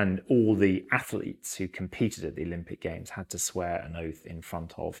 And all the athletes who competed at the Olympic Games had to swear an oath in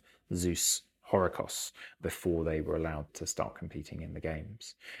front of Zeus Horikos before they were allowed to start competing in the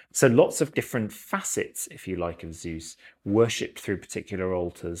games. So lots of different facets, if you like, of Zeus, worshipped through particular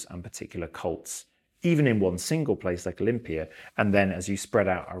altars and particular cults, even in one single place like Olympia. And then as you spread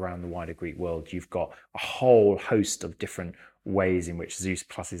out around the wider Greek world, you've got a whole host of different ways in which Zeus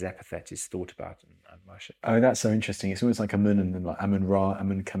plus his epithet is thought about and worshipped. Oh, that's so interesting. It's almost like Amun and then like Amun-Ra,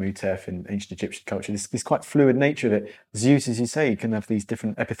 Amun-Kamutef in ancient Egyptian culture. This quite fluid nature of it. Zeus, as you say, can have these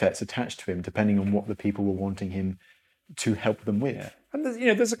different epithets attached to him depending on what the people were wanting him to help them with. Yeah. And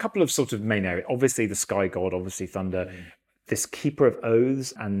there's a couple of sort of main areas. Obviously the sky god, obviously thunder, this keeper of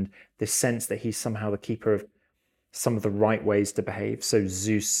oaths, and this sense that he's somehow the keeper of some of the right ways to behave. So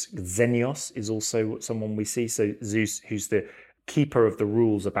Zeus Xenios is also someone we see. So Zeus, who's the keeper of the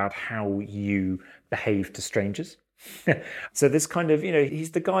rules about how you behave to strangers. So this kind of,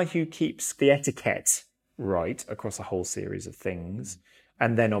 he's the guy who keeps the etiquette right across a whole series of things.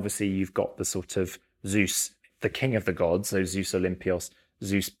 And then obviously you've got the sort of Zeus, the king of the gods, so Zeus Olympios,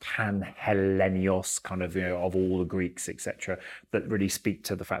 Zeus Panhellenios, kind of, of all the Greeks, etc., that really speak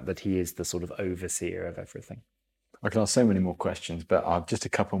to the fact that he is the sort of overseer of everything. I could ask so many more questions, but just a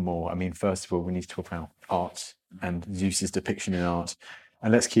couple more. I mean, first of all, we need to talk about art and Zeus's depiction in art.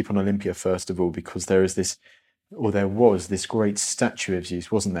 And let's keep on Olympia first of all, because there was this great statue of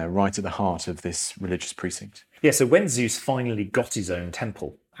Zeus, wasn't there, right at the heart of this religious precinct? Yeah, so when Zeus finally got his own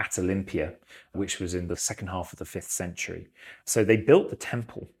temple at Olympia, which was in the second half of the 5th century, so they built the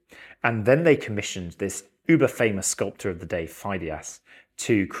temple, and then they commissioned this uber-famous sculptor of the day, Phidias,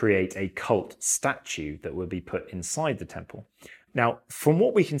 to create a cult statue that would be put inside the temple. Now, from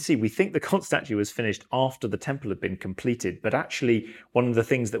what we can see, we think the cult statue was finished after the temple had been completed, but actually one of the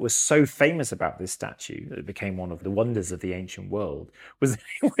things that was so famous about this statue, that it became one of the wonders of the ancient world, was that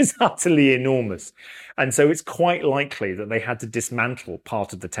it was utterly enormous. And so it's quite likely that they had to dismantle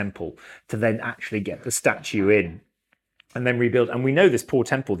part of the temple to then actually get the statue in and then rebuild. And we know this poor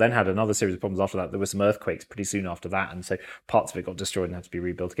temple then had another series of problems after that. There were some earthquakes pretty soon after that, and so parts of it got destroyed and had to be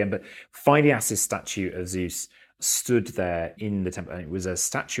rebuilt again. But Phidias' statue of Zeus stood there in the temple, and it was a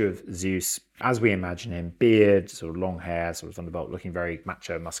statue of Zeus as we imagine him, beard, sort of long hair, sort of thunderbolt, looking very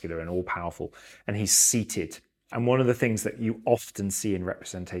macho, muscular and all powerful, and he's seated. And one of the things that you often see in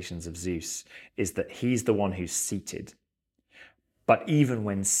representations of Zeus is that he's the one who's seated, but even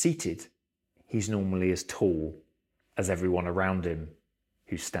when seated, he's normally as tall as everyone around him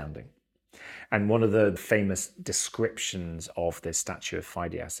who's standing. And one of the famous descriptions of this statue of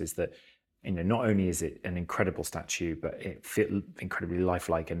Phidias is that not only is it an incredible statue, but it feels incredibly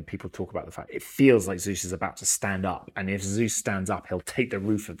lifelike, and people talk about the fact it feels like Zeus is about to stand up, and if Zeus stands up, he'll take the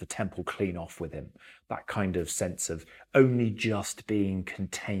roof of the temple clean off with him. That kind of sense of only just being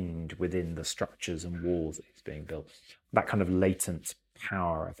contained within the structures and walls that he's being built. That kind of latent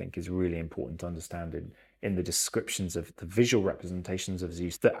power, I think, is really important to understand in the descriptions of the visual representations of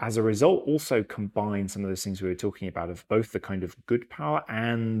Zeus, that as a result also combine some of those things we were talking about of both the kind of good power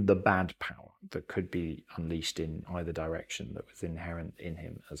and the bad power that could be unleashed in either direction that was inherent in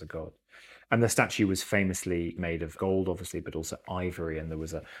him as a god. And the statue was famously made of gold, obviously, but also ivory, and there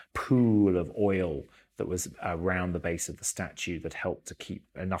was a pool of oil that was around the base of the statue that helped to keep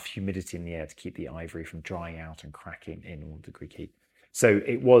enough humidity in the air to keep the ivory from drying out and cracking in all the Greek heat. So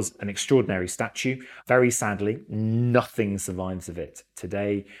it was an extraordinary statue. Very sadly, nothing survives of it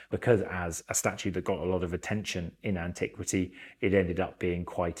today, because as a statue that got a lot of attention in antiquity, it ended up being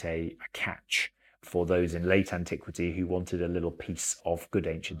quite a catch for those in late antiquity who wanted a little piece of good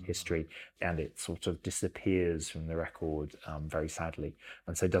ancient history, and it sort of disappears from the record very sadly,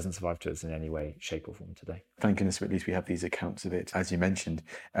 and so doesn't survive to us in any way, shape or form today. Thank goodness at least we have these accounts of it, as you mentioned,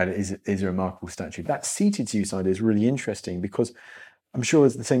 and it is a remarkable statue. That seated Zeus idea is really interesting, because I'm sure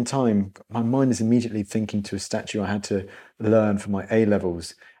at the same time, my mind is immediately thinking to a statue I had to learn for my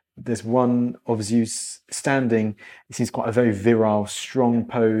A-levels. There's one of Zeus standing. It seems quite a very virile, strong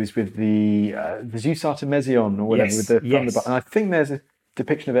pose with the Zeus Artemision or whatever, with the thunderbolt. And I think there's a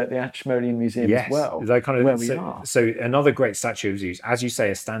depiction of it at the Ashmolean Museum as well. That kind of, where we are. So another great statue of Zeus, as you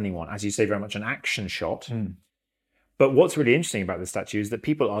say, a standing one, as you say, very much an action shot. But what's really interesting about the statue is that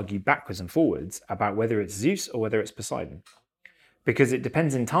people argue backwards and forwards about whether it's Zeus or whether it's Poseidon, because it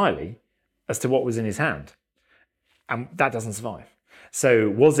depends entirely as to what was in his hand. And that doesn't survive. So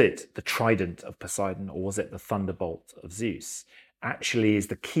was it the trident of Poseidon or was it the thunderbolt of Zeus? actually is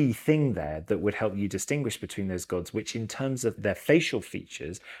the key thing there that would help you distinguish between those gods, which in terms of their facial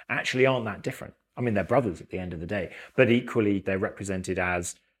features actually aren't that different. I mean, they're brothers at the end of the day, but equally they're represented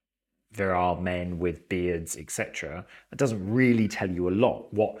as there are men with beards, etc. That doesn't really tell you a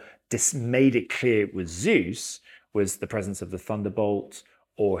lot. What made it clear it was Zeus was the presence of the thunderbolt,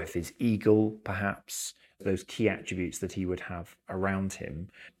 or if his eagle, perhaps, those key attributes that he would have around him.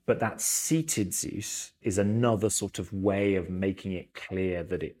 But that seated Zeus is another sort of way of making it clear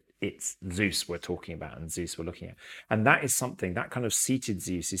that it's Zeus we're talking about and Zeus we're looking at. And that is something, that kind of seated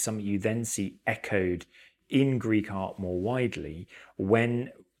Zeus is something you then see echoed in Greek art more widely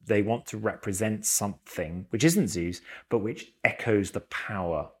when they want to represent something which isn't Zeus, but which echoes the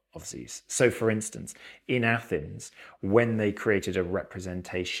power of Zeus. So for instance, in Athens, when they created a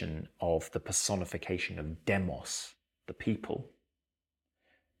representation of the personification of Demos, the people,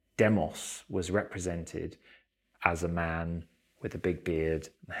 Demos was represented as a man with a big beard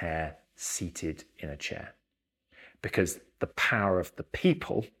and hair seated in a chair. Because the power of the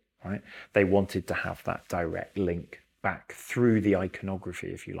people, right, they wanted to have that direct link back through the iconography,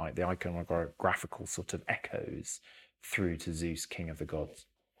 if you like, the iconographical sort of echoes through to Zeus, king of the gods.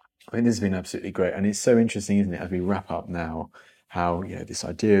 I think this has been absolutely great. And it's so interesting, isn't it, as we wrap up now, how, this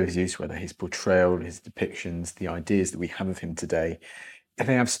idea of Zeus, whether his portrayal, his depictions, the ideas that we have of him today,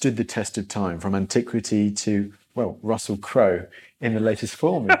 they have stood the test of time from antiquity to, well, Russell Crowe in the latest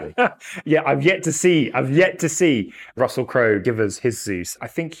form, maybe. Yeah, I've yet to see Russell Crowe give us his Zeus. I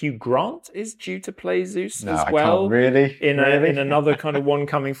think Hugh Grant is due to play Zeus as well. Really? In another kind of one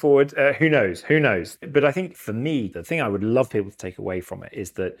coming forward. Who knows? But I think for me, the thing I would love people to take away from it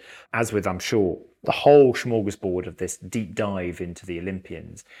is that, as with, I'm sure, the whole smorgasbord of this deep dive into the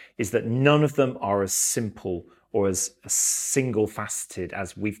Olympians, is that none of them are as simple or as single-faceted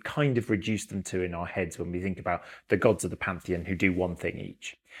as we've kind of reduced them to in our heads when we think about the gods of the pantheon who do one thing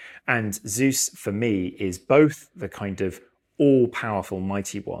each. And Zeus, for me, is both the kind of all-powerful,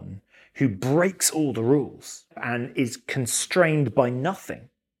 mighty one who breaks all the rules and is constrained by nothing,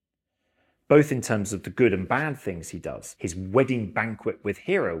 both in terms of the good and bad things he does. His wedding banquet with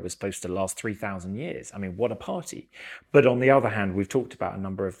Hera was supposed to last 3,000 years. I mean, what a party. But on the other hand, we've talked about a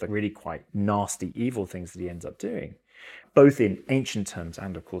number of the really quite nasty, evil things that he ends up doing, both in ancient terms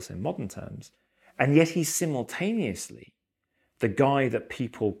and, of course, in modern terms. And yet he's simultaneously the guy that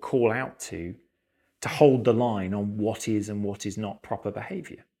people call out to hold the line on what is and what is not proper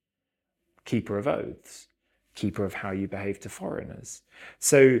behavior. Keeper of oaths. Keeper of how you behave to foreigners.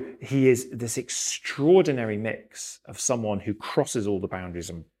 So he is this extraordinary mix of someone who crosses all the boundaries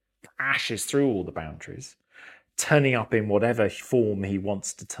and bashes through all the boundaries, turning up in whatever form he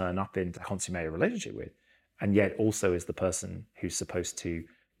wants to turn up in to consummate a relationship with, and yet also is the person who's supposed to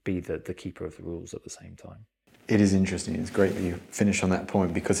be the keeper of the rules at the same time. It is interesting. It's great that you finish on that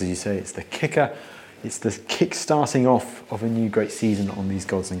point because, as you say, it's the kicker. It's the kick-starting off of a new great season on these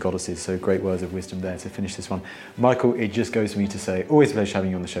gods and goddesses. So great words of wisdom there to finish this one. Michael, it just goes for me to say, always a pleasure having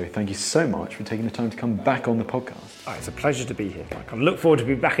you on the show. Thank you so much for taking the time to come back on the podcast. Oh, it's a pleasure to be here, Mike. I look forward to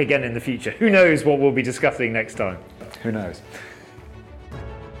being back again in the future. Who knows what we'll be discussing next time? Who knows?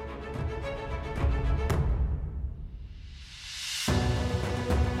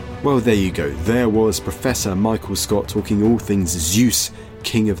 Well, there you go. There was Professor Michael Scott talking all things Zeus,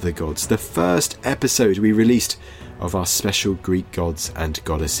 King of the Gods, the first episode we released of our special Greek Gods and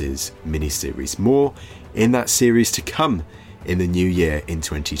Goddesses mini-series. More in that series to come in the new year in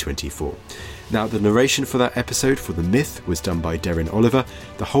 2024. Now, the narration for that episode for The Myth was done by Darren Oliver.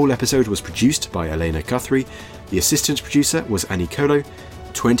 The whole episode was produced by Elena Guthrie. The assistant producer was Annie Colo.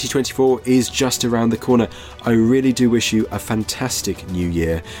 2024 is just around the corner. I really do wish you a fantastic new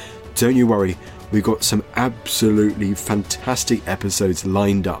year. Don't you worry, we've got some absolutely fantastic episodes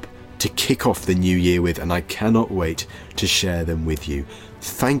lined up to kick off the new year with, and I cannot wait to share them with you.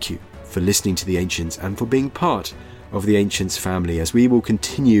 Thank you for listening to The Ancients and for being part of The Ancients family as we will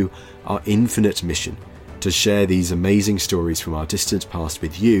continue our infinite mission to share these amazing stories from our distant past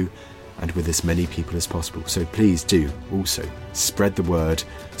with you and with as many people as possible. So please do also spread the word,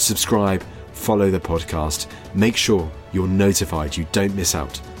 subscribe, follow the podcast, make sure you're notified you don't miss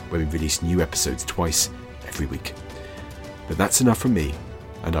out when we release new episodes twice every week. But that's enough from me,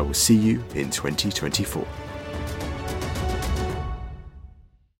 and I will see you in 2024.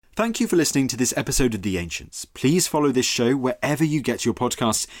 Thank you for listening to this episode of The Ancients. Please follow this show wherever you get your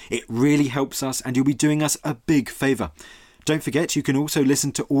podcasts. It really helps us, and you'll be doing us a big favour. Don't forget, you can also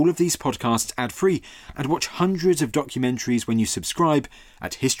listen to all of these podcasts ad-free and watch hundreds of documentaries when you subscribe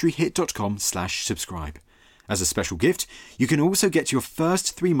at historyhit.com/subscribe. As a special gift, you can also get your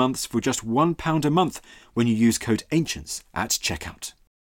first 3 months for just £1 a month when you use code ANCIENTS at checkout.